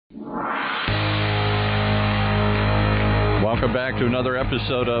Welcome back to another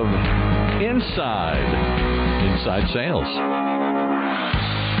episode of Inside Sales.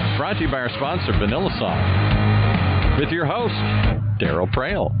 Brought to you by our sponsor, VanillaSoft, with your host, Darryl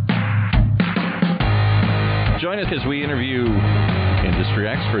Praill. Join us as we interview industry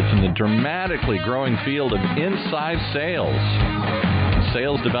experts in the dramatically growing field of inside sales and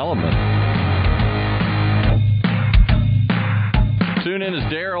sales development. Tune in as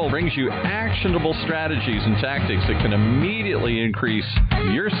Darryl brings you actionable strategies and tactics that can immediately increase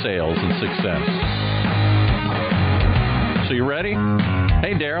your sales and success. So you ready?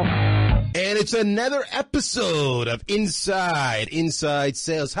 Hey, Darryl. And it's another episode of Inside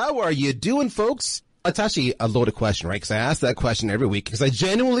Sales. How are you doing, folks? It's actually a loaded question, right? Because I ask that question every week because I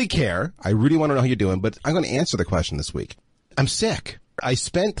genuinely care. I really want to know how you're doing, but I'm going to answer the question this week. I'm sick. I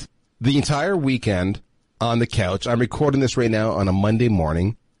spent the entire weekend on the couch. I'm recording this right now on a Monday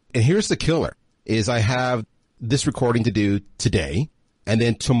morning. And here's the killer, is I have this recording to do today. And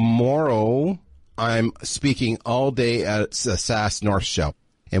then tomorrow, I'm speaking all day at the SAS North Show.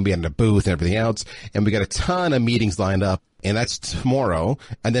 And we had a booth and everything else. And we got a ton of meetings lined up. And that's tomorrow.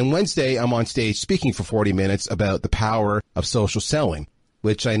 And then Wednesday, I'm on stage speaking for 40 minutes about the power of social selling,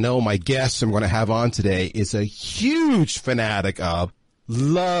 which I know my guest I'm going to have on today is a huge fanatic of,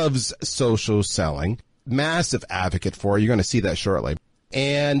 loves social selling. Massive advocate for. You're going to see that shortly.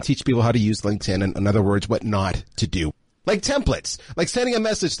 And teach people how to use LinkedIn and, in other words, what not to do. Like templates. Like sending a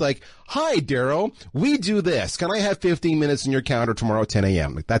message like, hi, Darryl, we do this. Can I have 15 minutes in your calendar tomorrow at 10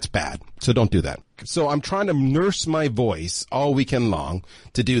 a.m.? Like, that's bad. So don't do that. So I'm trying to nurse my voice all weekend long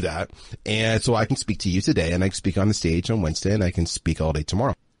to do that. And so I can speak to you today, and I can speak on the stage on Wednesday, and I can speak all day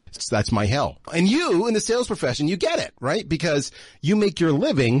tomorrow. So that's my hell. And you, in the sales profession, you get it, right? Because you make your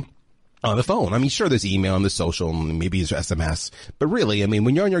living on the phone. I mean, sure, there's email and there's social and maybe there's SMS, but really, I mean,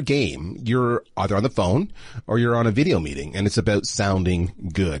 when you're on your game, you're either on the phone or you're on a video meeting, and it's about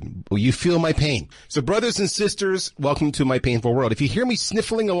sounding good. Well, you feel my pain. So brothers and sisters, welcome to my painful world. If you hear me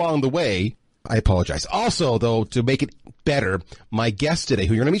sniffling along the way, I apologize. Also, though, to make it better, my guest today,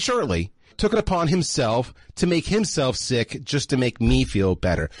 who you're going to meet shortly, took it upon himself to make himself sick just to make me feel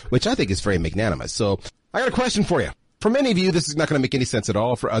better, which I think is very magnanimous. So I got a question for you. For many of you, this is not going to make any sense at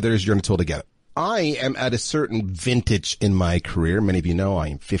all. For others, you're going to be told to get it. I am at a certain vintage in my career. Many of you know I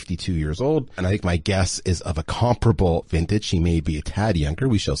am 52 years old, and I think my guess is of a comparable vintage. He may be a tad younger.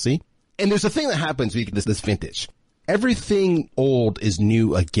 We shall see. And there's a thing that happens with this vintage. Everything old is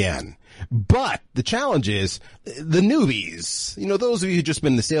new again. But the challenge is the newbies, you know, those of you who've just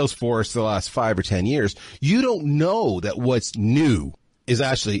been in the sales force the last 5 or 10 years, you don't know that what's new is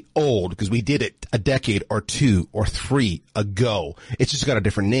actually old because we did it a decade or 2 or 3 ago. It's just got a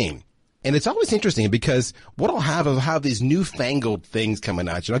different name. And it's always interesting because what I'll have these newfangled things coming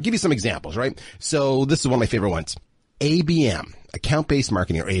at you. I'll give you some examples, right? So this is one of my favorite ones. ABM, account-based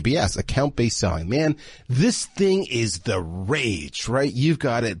marketing, or ABS, account-based selling. Man, this thing is the rage, right? You've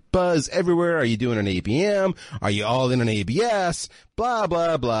got it buzz everywhere. Are you doing an ABM? Are you all in an ABS? Blah,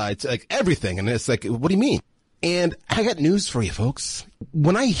 blah, blah. It's like everything. And it's like, what do you mean? And I got news for you, folks.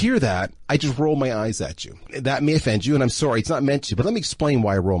 When I hear that, I just roll my eyes at you. That may offend you, and I'm sorry, it's not meant to, but let me explain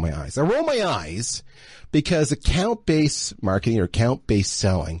why I roll my eyes. I roll my eyes because account-based marketing or account-based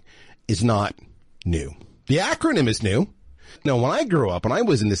selling is not new. The acronym is new. Now, when I grew up, when I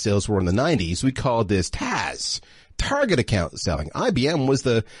was in the sales world in the 90s, we called this TAS, target account selling. IBM was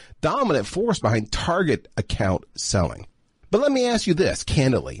the dominant force behind target account selling. But let me ask you this,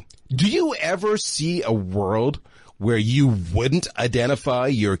 candidly. Do you ever see a world where you wouldn't identify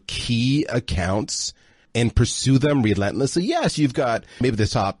your key accounts and pursue them relentlessly? Yes, you've got maybe the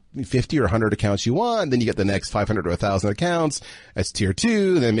top 50 or 100 accounts you want. Then you get the next 500 or 1,000 accounts. That's tier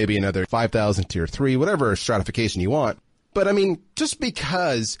 2. Then maybe another 5,000, tier 3, whatever stratification you want. But I mean, just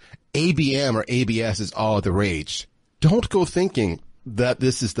because ABM or ABS is all the rage, don't go thinking that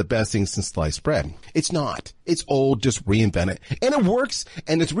this is the best thing since sliced bread. It's not. It's old. Just reinvent it. And it works.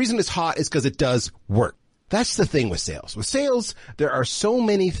 And the reason it's hot is because it does work. That's the thing with sales. With sales, there are so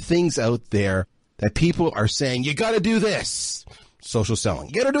many things out there that people are saying, you got to do this. Social selling.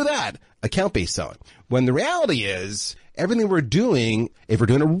 You got to do that. Account-based selling. When the reality is, everything we're doing, if we're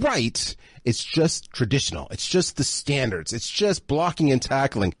doing it right, it's just traditional. It's just the standards. It's just blocking and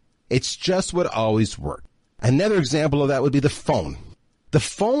tackling. It's just what always worked. Another example of that would be the phone. The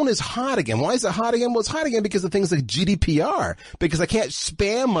phone is hot again. Why is it hot again? Well, it's hot again because of things like GDPR, because I can't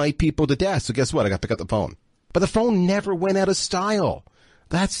spam my people to death. So guess what? I got to pick up the phone. But the phone never went out of style.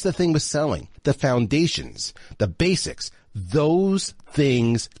 That's the thing with selling. The foundations, the basics, those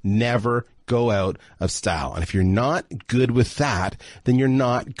things never go out of style. And if you're not good with that, then you're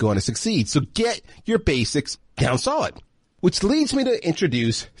not going to succeed. So get your basics down solid. Which leads me to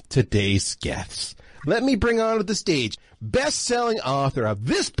introduce today's guests. Let me bring onto the stage best-selling author of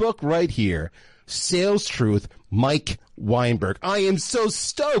this book right here, Sales Truth, Mike Weinberg. I am so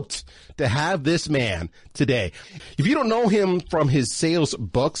stoked to have this man today. If you don't know him from his sales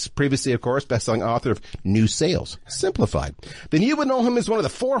books, previously, of course, best-selling author of New Sales Simplified, then you would know him as one of the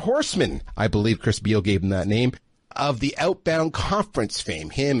four horsemen, I believe Chris Beall gave him that name, of the Outbound Conference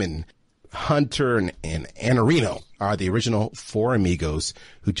fame. Him and Hunter and Annarino are the original four amigos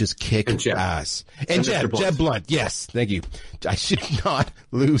who just kick ass. And Jeb Blunt. Yes. Thank you. I should not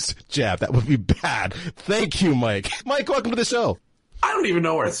lose Jeb. That would be bad. Thank you, Mike. Mike, welcome to the show. I don't even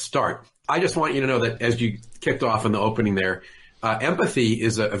know where to start. I just want you to know that as you kicked off in the opening there, empathy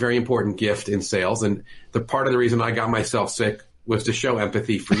is a very important gift in sales. And the part of the reason I got myself sick was to show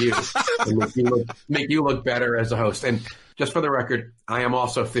empathy for you and make you look better as a host. And just for the record, I am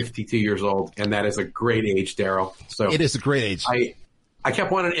also 52 years old, and that is a great age, Daryl. So it is a great age. I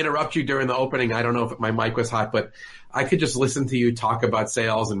kept wanting to interrupt you during the opening. I don't know if my mic was hot, but I could just listen to you talk about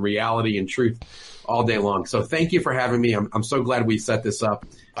sales and reality and truth all day long. So thank you for having me. I'm so glad we set this up.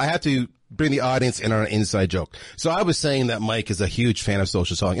 I have to bring the audience in on an inside joke. So I was saying that Mike is a huge fan of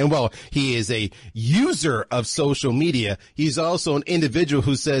social selling. And while he is a user of social media, he's also an individual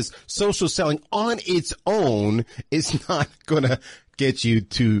who says social selling on its own is not going to get you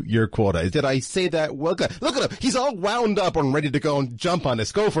to your quota. Did I say that? Well, good. Look at him. He's all wound up and ready to go and jump on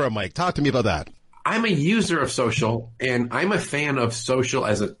this. Go for it, Mike. Talk to me about that. I'm a user of social, and I'm a fan of social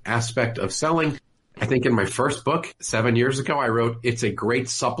as an aspect of selling. I think in my first book 7 years ago, I wrote, it's a great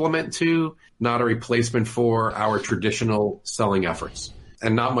supplement to, not a replacement for, our traditional selling efforts.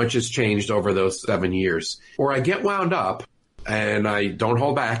 And not much has changed over those 7 years. Where I get wound up, and I don't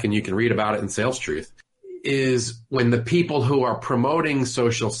hold back, and you can read about it in Sales Truth, is when the people who are promoting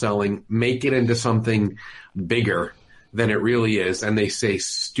social selling make it into something bigger than it really is. And they say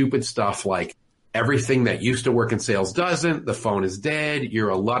stupid stuff like, everything that used to work in sales doesn't. The phone is dead. You're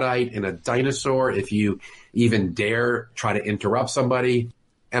a Luddite and a dinosaur if you even dare try to interrupt somebody.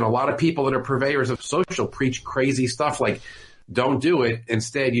 And a lot of people that are purveyors of social preach crazy stuff like, don't do it.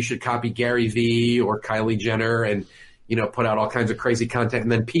 Instead, you should copy Gary Vee or Kylie Jenner and, put out all kinds of crazy content.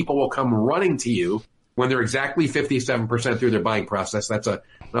 And then people will come running to you when they're exactly 57% through their buying process. That's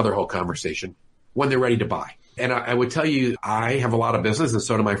another whole conversation, when they're ready to buy. And I would tell you, I have a lot of business, and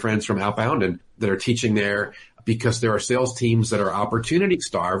so do my friends from Outbound, and that are teaching there because there are sales teams that are opportunity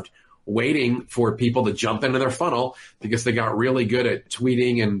starved, waiting for people to jump into their funnel because they got really good at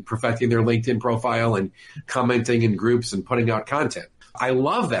tweeting and perfecting their LinkedIn profile and commenting in groups and putting out content. I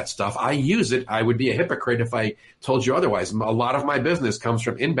love that stuff. I use it. I would be a hypocrite if I told you otherwise. A lot of my business comes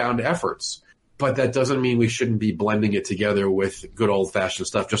from inbound efforts. But that doesn't mean we shouldn't be blending it together with good old-fashioned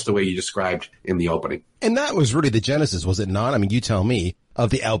stuff, just the way you described in the opening. And that was really the genesis, was it not? I mean, you tell me, of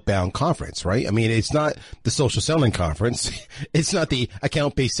the Outbound Conference, right? I mean, it's not the social selling conference. It's not the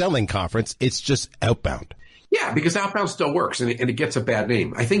account-based selling conference. It's just Outbound. Yeah, because Outbound still works, and it gets a bad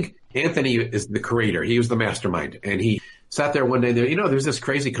name. I think Anthony is the creator. He was the mastermind, and he sat there one day, there's this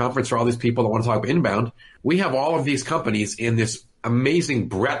crazy conference for all these people that want to talk about inbound. We have all of these companies in this amazing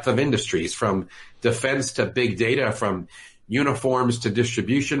breadth of industries, from defense to big data, from uniforms to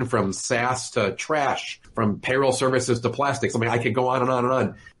distribution, from SaaS to trash, from payroll services to plastics. I mean, I could go on and on and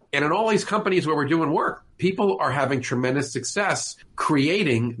on. And in all these companies where we're doing work, people are having tremendous success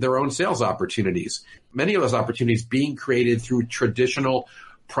creating their own sales opportunities. Many of those opportunities being created through traditional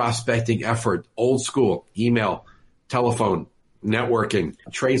prospecting effort, old school, email, telephone, networking,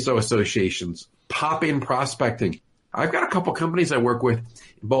 trade show associations, pop-in prospecting. I've got a couple companies I work with,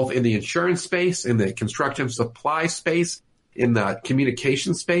 both in the insurance space, in the construction supply space, in the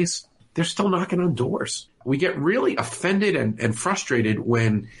communication space. They're still knocking on doors. We get really offended and frustrated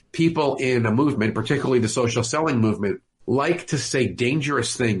when people in a movement, particularly the social selling movement, like to say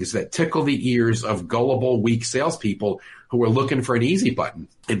dangerous things that tickle the ears of gullible, weak salespeople who are looking for an easy button.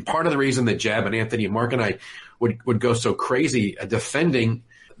 And part of the reason that Jeb and Anthony and Mark and I would go so crazy defending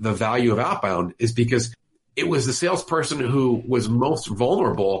the value of Outbound is because it was the salesperson who was most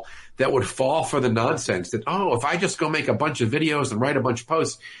vulnerable that would fall for the nonsense that, if I just go make a bunch of videos and write a bunch of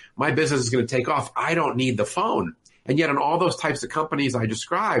posts, my business is going to take off. I don't need the phone. And yet in all those types of companies I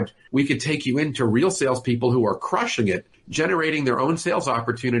described, we could take you into real salespeople who are crushing it, generating their own sales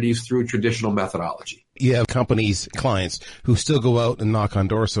opportunities through traditional methodology. You have companies, clients who still go out and knock on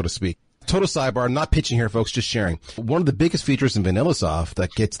doors, so to speak. Total sidebar, I'm not pitching here, folks, just sharing. One of the biggest features in VanillaSoft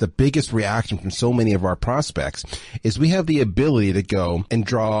that gets the biggest reaction from so many of our prospects is we have the ability to go and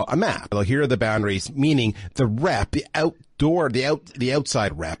draw a map. Well, here are the boundaries, meaning the rep, the door, the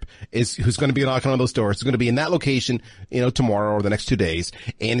outside rep who's going to be knocking on those doors. It's going to be in that location, tomorrow or the next 2 days.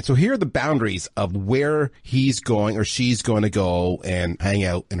 And so here are the boundaries of where he's going or she's going to go and hang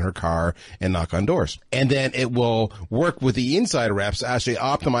out in her car and knock on doors. And then it will work with the inside reps to actually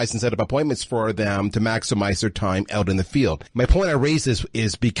optimize and set up appointments for them to maximize their time out in the field. My point I raise this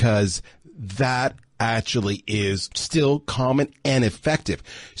is because that actually is still common and effective.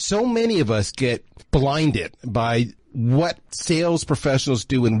 So many of us get blinded by what sales professionals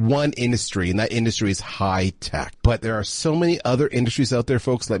do in one industry, and that industry is high tech. But there are so many other industries out there,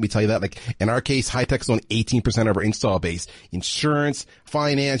 folks. Let me tell you that. Like in our case, high tech is only 18% of our install base. Insurance,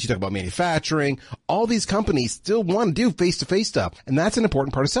 finance, you talk about manufacturing, all these companies still want to do face-to-face stuff. And that's an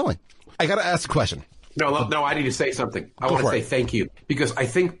important part of selling. I got to ask a question. No, I need to say something. I want to say thank you, because I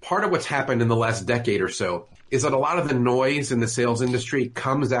think part of what's happened in the last decade or so is that a lot of the noise in the sales industry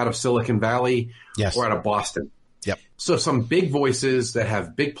comes out of Silicon Valley or out of Boston. Yep. So some big voices that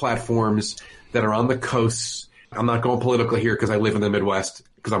have big platforms that are on the coasts. I'm not going political here because I live in the Midwest,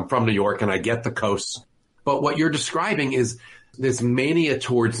 because I'm from New York and I get the coasts. But what you're describing is this mania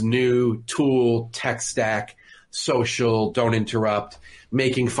towards new tool, tech stack, social, don't interrupt,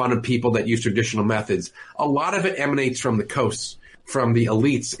 making fun of people that use traditional methods. A lot of it emanates from the coasts, from the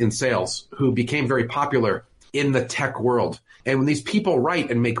elites in sales who became very popular in the tech world. And when these people write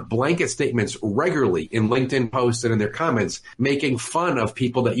and make blanket statements regularly in LinkedIn posts and in their comments, making fun of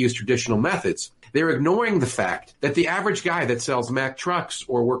people that use traditional methods, they're ignoring the fact that the average guy that sells Mack trucks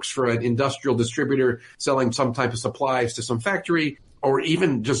or works for an industrial distributor selling some type of supplies to some factory, or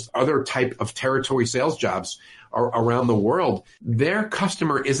even just other type of territory sales jobs around the world, their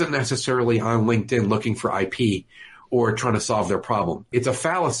customer isn't necessarily on LinkedIn looking for IP or trying to solve their problem. It's a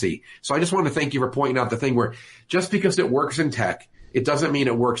fallacy. So I just want to thank you for pointing out the thing where just because it works in tech, it doesn't mean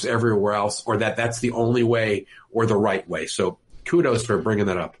it works everywhere else, or that that's the only way or the right way. So kudos for bringing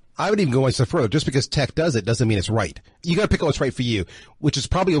that up. I would even go one step further. Just because tech does it doesn't mean it's right. You got to pick out what's right for you, which is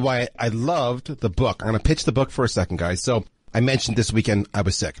probably why I loved the book. I'm going to pitch the book for a second, guys. So I mentioned this weekend I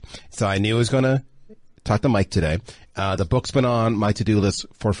was sick, so I knew I was going to talk to Mike today. The book's been on my to-do list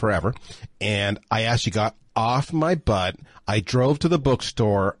for forever, and I actually got off my butt. I drove to the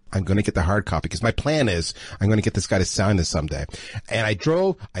bookstore. I'm going to get the hard copy because my plan is I'm going to get this guy to sign this someday. And I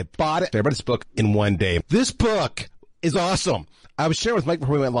bought it. I read this book in one day. This book is awesome. I was sharing with Mike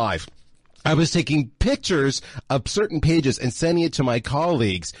before we went live. I was taking pictures of certain pages and sending it to my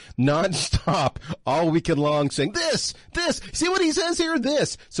colleagues nonstop all weekend long saying, this, see what he says here,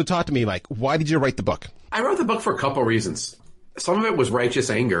 this. So talk to me, Mike. Why did you write the book? I wrote the book for a couple of reasons. Some of it was righteous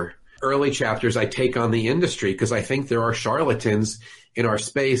anger. Early chapters I take on the industry because I think there are charlatans in our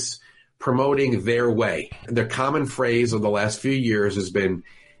space promoting their way. The common phrase of the last few years has been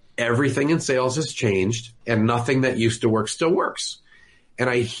everything in sales has changed and nothing that used to work still works. And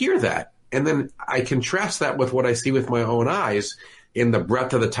I hear that. And then I contrast that with what I see with my own eyes in the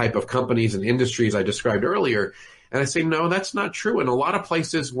breadth of the type of companies and industries I described earlier. And I say, no, that's not true. In a lot of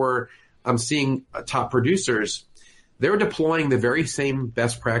places where I'm seeing top producers, they're deploying the very same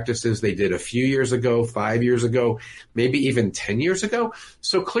best practices they did a few years ago, 5 years ago, maybe even 10 years ago.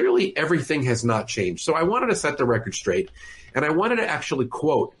 So clearly everything has not changed. So I wanted to set the record straight. And I wanted to actually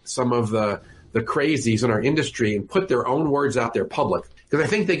quote some of the crazies in our industry and put their own words out there public. Because I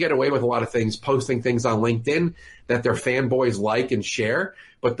think they get away with a lot of things, posting things on LinkedIn that their fanboys like and share,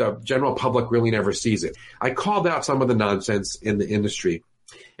 but the general public really never sees it. I called out some of the nonsense in the industry.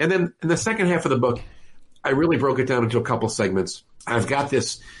 And then in the second half of the book, I really broke it down into a couple segments. I've got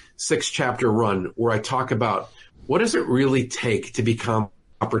this 6-chapter run where I talk about what does it really take to become a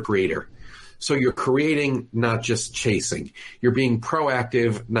proper creator. So you're creating, not just chasing. You're being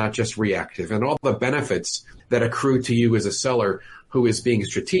proactive, not just reactive. And all the benefits that accrue to you as a seller who is being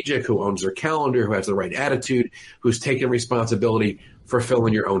strategic, who owns their calendar, who has the right attitude, who's taking responsibility for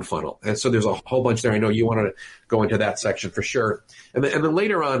filling your own funnel. And so there's a whole bunch there. I know you want to go into that section for sure. And then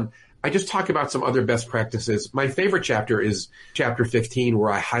later on, I just talk about some other best practices. My favorite chapter is chapter 15,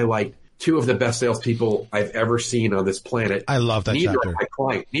 where I highlight 2 of the best salespeople I've ever seen on this planet. I love that chapter.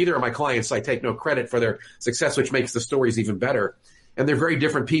 Neither are my clients. I take no credit for their success, which makes the stories even better. And they're very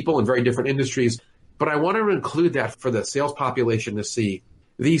different people in very different industries. But I want to include that for the sales population to see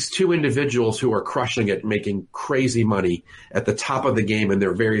these 2 individuals who are crushing it, making crazy money at the top of the game in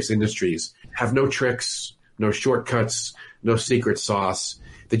their various industries, have no tricks, no shortcuts, no secret sauce.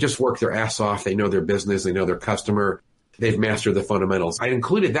 They just work their ass off. They know their business. They know their customer. They've mastered the fundamentals. I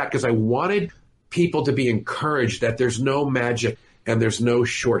included that because I wanted people to be encouraged that there's no magic and there's no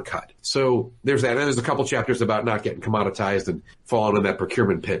shortcut. So there's that. And there's a couple chapters about not getting commoditized and falling in that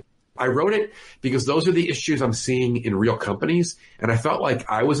procurement pit. I wrote it because those are the issues I'm seeing in real companies. And I felt like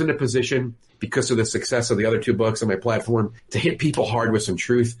I was in a position, because of the success of the other 2 books on my platform, to hit people hard with some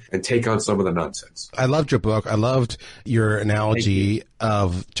truth and take on some of the nonsense. I loved your book. I loved your analogy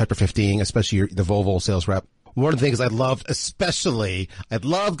of chapter 15, especially the Volvo sales rep. One of the things I loved,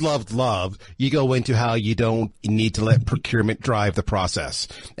 loved, you go into how you don't need to let procurement drive the process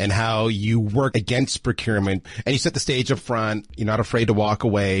and how you work against procurement and you set the stage up front. You're not afraid to walk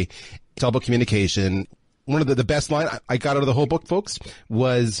away. It's all about communication. One of the best line I got out of the whole book, folks,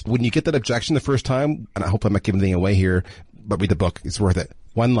 was when you get that objection the first time, and I hope I'm not giving anything away here, but read the book. It's worth it.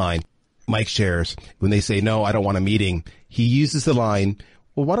 One line Mike shares when they say, no, I don't want a meeting. He uses the line,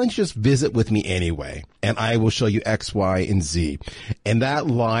 well, why don't you just visit with me anyway? And I will show you X, Y, and Z. And that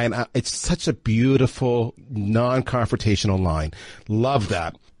line, it's such a beautiful, non-confrontational line. Love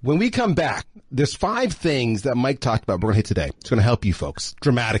that. When we come back, there's 5 things that Mike talked about we're going to hit today. It's going to help you folks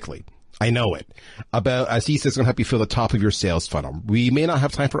dramatically. I know it. About, as he says, it's going to help you fill the top of your sales funnel. We may not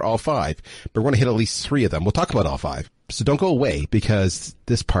have time for all 5, but we're going to hit at least 3 of them. We'll talk about all 5. So don't go away because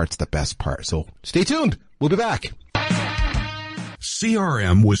this part's the best part. So stay tuned. We'll be back.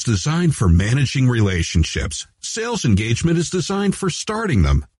 CRM was designed for managing relationships. Sales engagement is designed for starting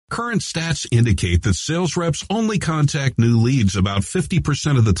them. Current stats indicate that sales reps only contact new leads about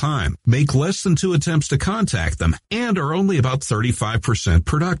 50% of the time, make less than 2 attempts to contact them, and are only about 35%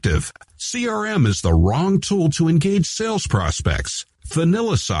 productive. CRM is the wrong tool to engage sales prospects.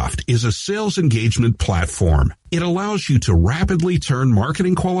 VanillaSoft is a sales engagement platform. It allows you to rapidly turn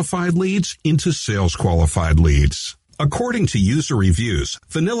marketing qualified leads into sales qualified leads. According to user reviews,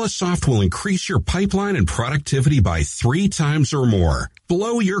 VanillaSoft will increase your pipeline and productivity by 3 times or more.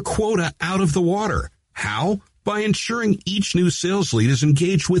 Blow your quota out of the water. How? By ensuring each new sales lead is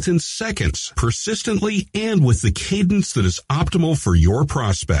engaged within seconds, persistently, and with the cadence that is optimal for your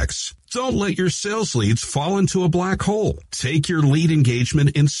prospects. Don't let your sales leads fall into a black hole. Take your lead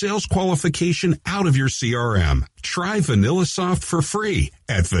engagement and sales qualification out of your CRM. Try VanillaSoft for free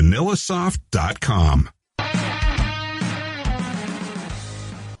at vanillasoft.com.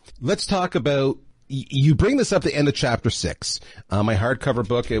 Let's talk about, you bring this up at the end of chapter 6. My hardcover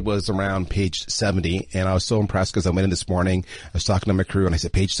book, it was around page 70, and I was so impressed because I went in this morning, I was talking to my crew, and I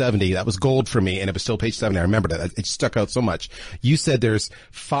said, page 70, that was gold for me, and it was still page 70. I remember that. It stuck out so much. You said there's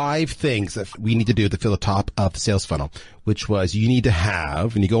 5 things that we need to do to fill the top of the sales funnel, which was you need to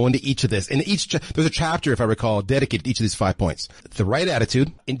have, and you go into each of this, and there's a chapter, if I recall, dedicated to each of these 5 points. The right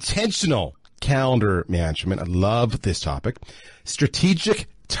attitude, intentional calendar management. I love this topic. Strategic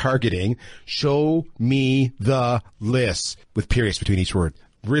targeting, show me the list with periods between each word.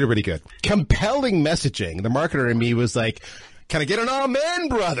 Really, really good. Compelling messaging. The marketer in me was like, can I get an amen,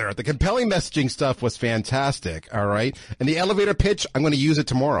 brother? The compelling messaging stuff was fantastic. All right. And the elevator pitch, I'm going to use it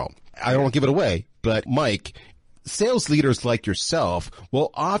tomorrow. I don't want to give it away, but Mike, sales leaders like yourself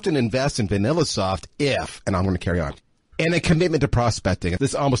will often invest in VanillaSoft and I'm going to carry on, and a commitment to prospecting.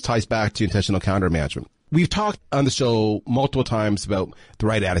 This almost ties back to intentional calendar management. We've talked on the show multiple times about the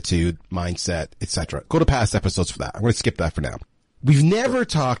right attitude, mindset, etc. Go to past episodes for that. I'm going to skip that for now. We've never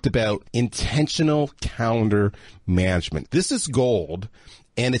talked about intentional calendar management. This is gold,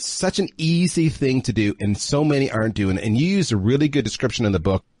 and it's such an easy thing to do, and so many aren't doing it. And you use a really good description in the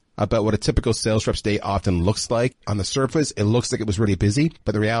book about what a typical sales rep's day often looks like. On the surface, it looks like it was really busy,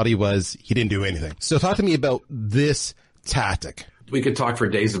 but the reality was he didn't do anything. So talk to me about this tactic. We could talk for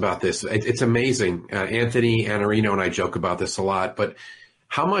days about this. It's amazing. Anthony Iannarino and I joke about this a lot, but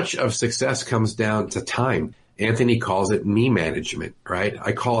how much of success comes down to time? Anthony calls it me management, right?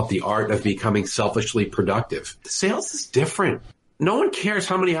 I call it the art of becoming selfishly productive. Sales is different. No one cares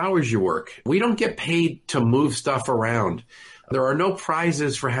how many hours you work. We don't get paid to move stuff around. There are no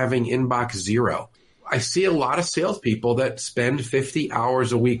prizes for having inbox 0. I see a lot of salespeople that spend 50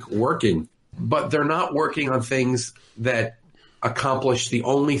 hours a week working, but they're not working on things that accomplish the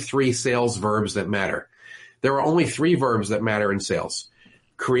only 3 sales verbs that matter. There are only 3 verbs that matter in sales: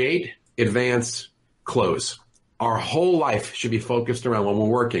 create, advance, close. Our whole life should be focused around, when we're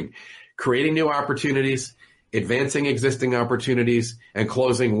working, creating new opportunities, advancing existing opportunities, and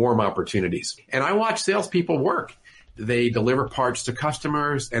closing warm opportunities. And I watch salespeople work. They deliver parts to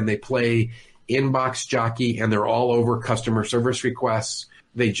customers, and they play inbox jockey, and they're all over customer service requests.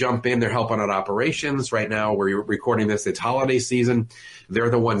 They jump in, they're helping out operations. Right now, we're recording this, it's holiday season. They're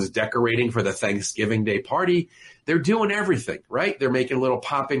the ones decorating for the Thanksgiving Day party. They're doing everything, right? They're making little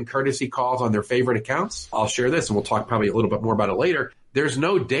pop-in courtesy calls on their favorite accounts. I'll share this, and we'll talk probably a little bit more about it later. There's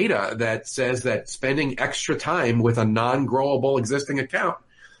no data that says that spending extra time with a non-growable existing account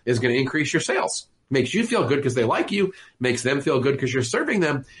is going to increase your sales. Makes you feel good because they like you, makes them feel good because you're serving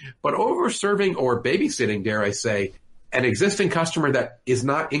them. But over-serving or babysitting, dare I say, an existing customer that is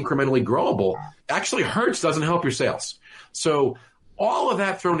not incrementally growable actually hurts, doesn't help your sales. So all of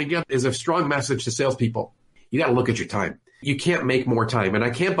that thrown together is a strong message to salespeople. You got to look at your time. You can't make more time. And I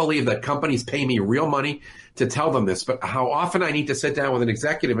can't believe that companies pay me real money to tell them this, but how often I need to sit down with an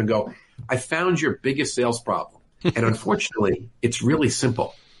executive and go, I found your biggest sales problem. And unfortunately, it's really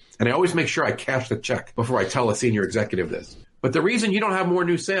simple. And I always make sure I cash the check before I tell a senior executive this. But the reason you don't have more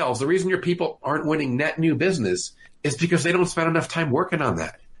new sales, the reason your people aren't winning net new business is because they don't spend enough time working on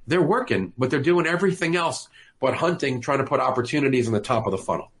that. They're working, but they're doing everything else but hunting, trying to put opportunities on the top of the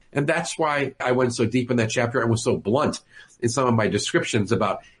funnel. And that's why I went so deep in that chapter and was so blunt in some of my descriptions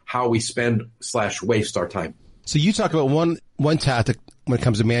about how we spend/waste our time. So you talk about one tactic when it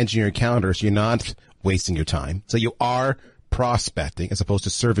comes to managing your calendar, so you're not wasting your time. So you are prospecting as opposed to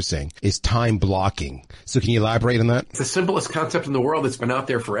servicing, is time blocking. So can you elaborate on that? It's the simplest concept in the world. It's been out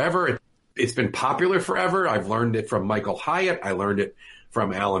there forever. It's been popular forever. I've learned it from Michael Hyatt. I learned it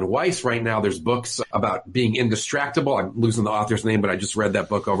from Alan Weiss. Right now, there's books about being indistractable. I'm losing the author's name, but I just read that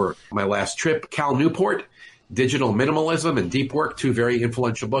book over my last trip. Cal Newport, Digital Minimalism and Deep Work, two very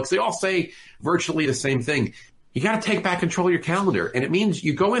influential books. They all say virtually the same thing. You got to take back control of your calendar. And it means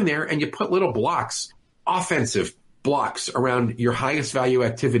you go in there and you put little blocks, offensive blocks around your highest value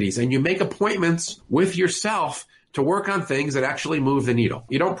activities, and you make appointments with yourself to work on things that actually move the needle.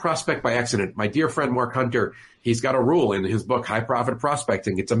 You don't prospect by accident. My dear friend Mark Hunter, he's got a rule in his book, High Profit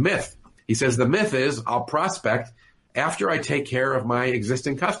Prospecting. It's a myth. He says the myth is I'll prospect after I take care of my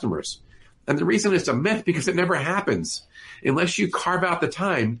existing customers. And the reason it's a myth because it never happens. Unless you carve out the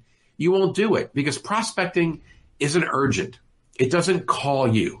time, you won't do it because prospecting isn't urgent. It doesn't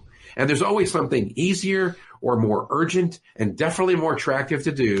call you. And there's always something easier or more urgent and definitely more attractive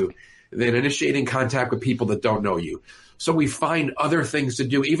to do than initiating contact with people that don't know you. So we find other things to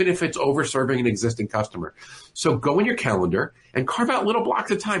do, even if it's over-serving an existing customer. So go in your calendar and carve out little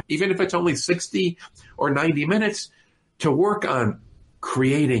blocks of time, even if it's only 60 or 90 minutes, to work on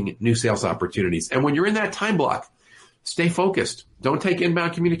creating new sales opportunities. And when you're in that time block, stay focused. Don't take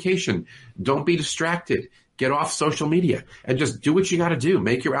inbound communication. Don't be distracted. Get off social media and just do what you got to do.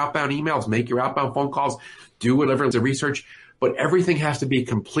 Make your outbound emails, make your outbound phone calls, do whatever the research, but everything has to be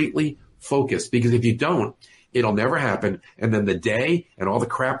completely focused because if you don't, it'll never happen. And then the day and all the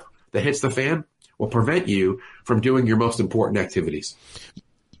crap that hits the fan will prevent you from doing your most important activities.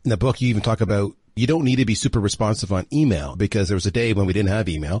 In the book, you even talk about you don't need to be super responsive on email because there was a day when we didn't have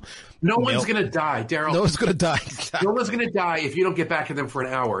email. No one's going to die, Daryl. No one's going to die. No one's going to die if you don't get back to them for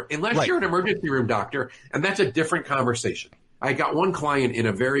an hour, unless you're an emergency room doctor, and that's a different conversation. I got one client in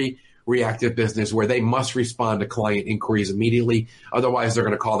a very reactive business where they must respond to client inquiries immediately. Otherwise, they're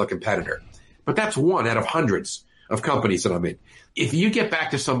going to call the competitor. But that's one out of hundreds of companies that I'm in. If you get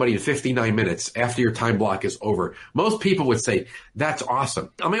back to somebody in 59 minutes after your time block is over, most people would say, that's awesome.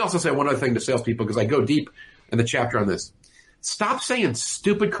 Let me also say one other thing to salespeople because I go deep in the chapter on this. Stop saying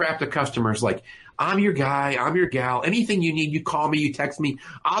stupid crap to customers like, I'm your guy, I'm your gal. Anything you need, you call me, you text me.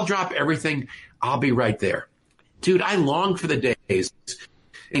 I'll drop everything. I'll be right there. Dude, I long for the days,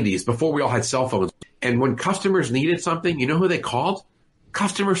 90s, before we all had cell phones. And when customers needed something, you know who they called?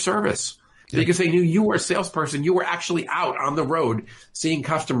 Customer service. Because they knew you were a salesperson. You were actually out on the road seeing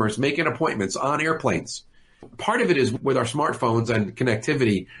customers, making appointments on airplanes. Part of it is with our smartphones and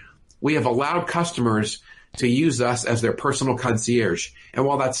connectivity, we have allowed customers to use us as their personal concierge. And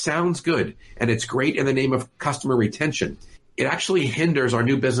while that sounds good and it's great in the name of customer retention, it actually hinders our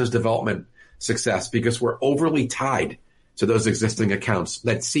new business development success because we're overly tied to those existing accounts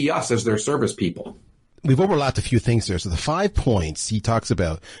that see us as their service people. We've overlapped a few things there. So the 5 points, he talks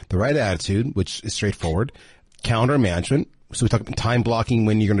about the right attitude, which is straightforward, calendar management. So we talk about time blocking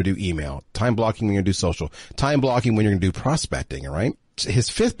when you're going to do email, time blocking when you're going to do social, time blocking when you're going to do prospecting, all right? His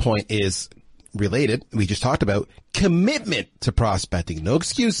 5th point is related. We just talked about commitment to prospecting. No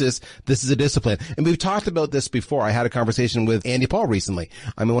excuses. This is a discipline. And we've talked about this before. I had a conversation with Andy Paul recently.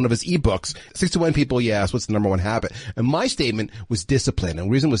 I'm in one of his ebooks. 61 people, you asked, what's the number one habit? And my statement was discipline. And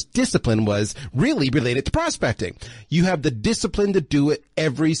the reason was discipline was really related to prospecting. You have the discipline to do it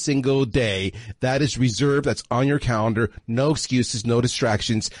every single day. That is reserved. That's on your calendar. No excuses, no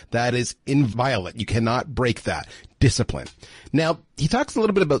distractions. That is inviolate. You cannot break that. Discipline. Now, he talks a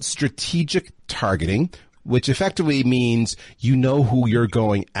little bit about strategic targeting, which effectively means you know who you're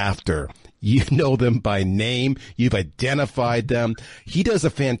going after. You know them by name. You've identified them. He does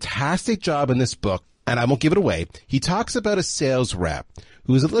a fantastic job in this book, and I won't give it away. He talks about a sales rep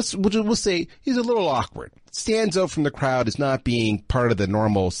we'll say he's a little awkward, stands out from the crowd as not being part of the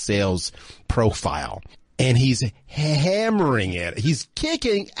normal sales profile. And he's hammering it. He's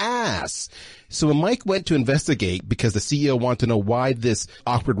kicking ass. So when Mike went to investigate, because the CEO wanted to know why this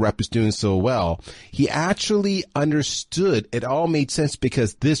awkward rep is doing so well, he actually understood it all made sense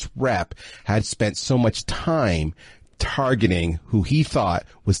because this rep had spent so much time targeting who he thought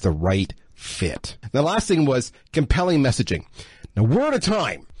was the right fit. The last thing was compelling messaging. Now, we're at a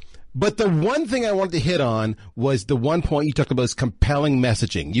time. But the one thing I wanted to hit on was the one point you talked about is compelling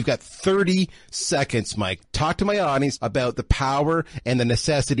messaging. You've got 30 seconds, Mike. Talk to my audience about the power and the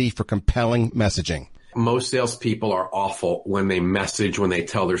necessity for compelling messaging. Most salespeople are awful when they message, when they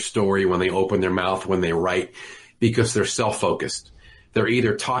tell their story, when they open their mouth, when they write, because they're self-focused. They're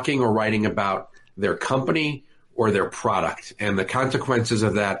either talking or writing about their company or their product, and the consequences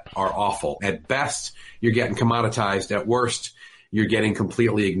of that are awful. At best, you're getting commoditized. At worst, you're getting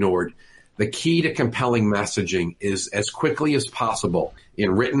completely ignored. The key to compelling messaging is as quickly as possible in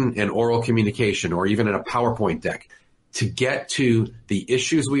written and oral communication, or even in a PowerPoint deck, to get to the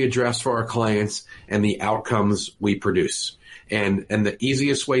issues we address for our clients and the outcomes we produce. And the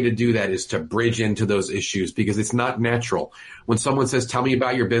easiest way to do that is to bridge into those issues, because it's not natural. When someone says, tell me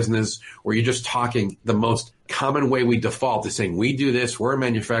about your business, or you're just talking, the most common way we default is saying, we do this, we're a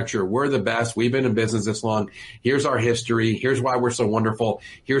manufacturer, we're the best, we've been in business this long, here's our history, here's why we're so wonderful,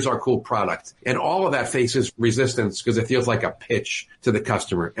 here's our cool product. And all of that faces resistance because it feels like a pitch to the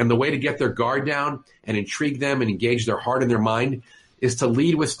customer. And the way to get their guard down and intrigue them and engage their heart and their mind is to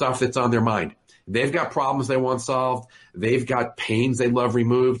lead with stuff that's on their mind. They've got problems they want solved. They've got pains they love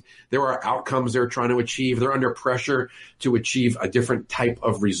removed. There are outcomes they're trying to achieve. They're under pressure to achieve a different type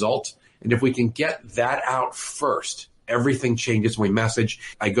of result. And if we can get that out first, everything changes when we message.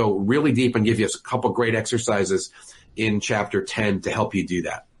 I go really deep and give you a couple great exercises in chapter 10 to help you do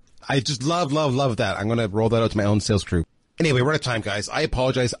that. I just love that. I'm going to roll that out to my own sales crew. Anyway, we're out of time, guys. I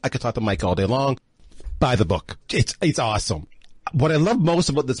apologize. I could talk to Mike all day long. Buy the book. It's awesome. What I love most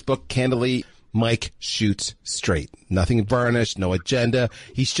about this book, candidly, Mike shoots straight. Nothing varnished, no agenda.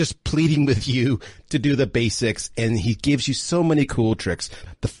 He's just pleading with you to do the basics, and he gives you so many cool tricks.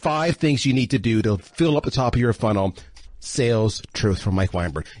 The 5 things you need to do to fill up the top of your funnel. Sales Truth from Mike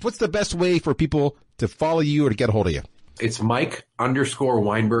Weinberg. What's the best way for people to follow you or to get a hold of you? It's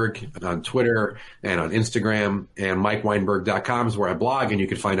Mike_Weinberg on Twitter and on Instagram, and MikeWeinberg.com is where I blog, and you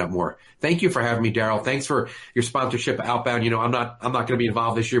can find out more. Thank you for having me, Daryl. Thanks for your sponsorship of Outbound. You know, I'm not going to be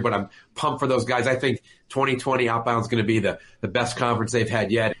involved this year, but I'm pumped for those guys. I think 2020 Outbound is going to be the best conference they've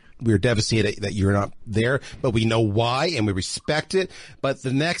had yet. We're devastated that you're not there, but we know why and we respect it. But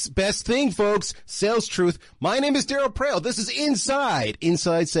the next best thing, folks, Sales Truth. My name is Daryl Praill. This is Inside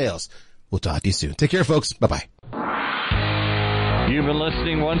Sales. We'll talk to you soon. Take care, folks. Bye-bye. You've been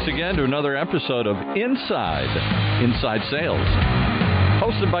listening once again to another episode of Inside Sales,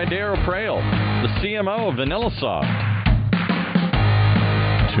 hosted by Daryl Praill, the CMO of VanillaSoft.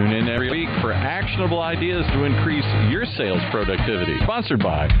 Tune in every week for actionable ideas to increase your sales productivity. Sponsored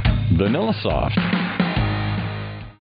by VanillaSoft.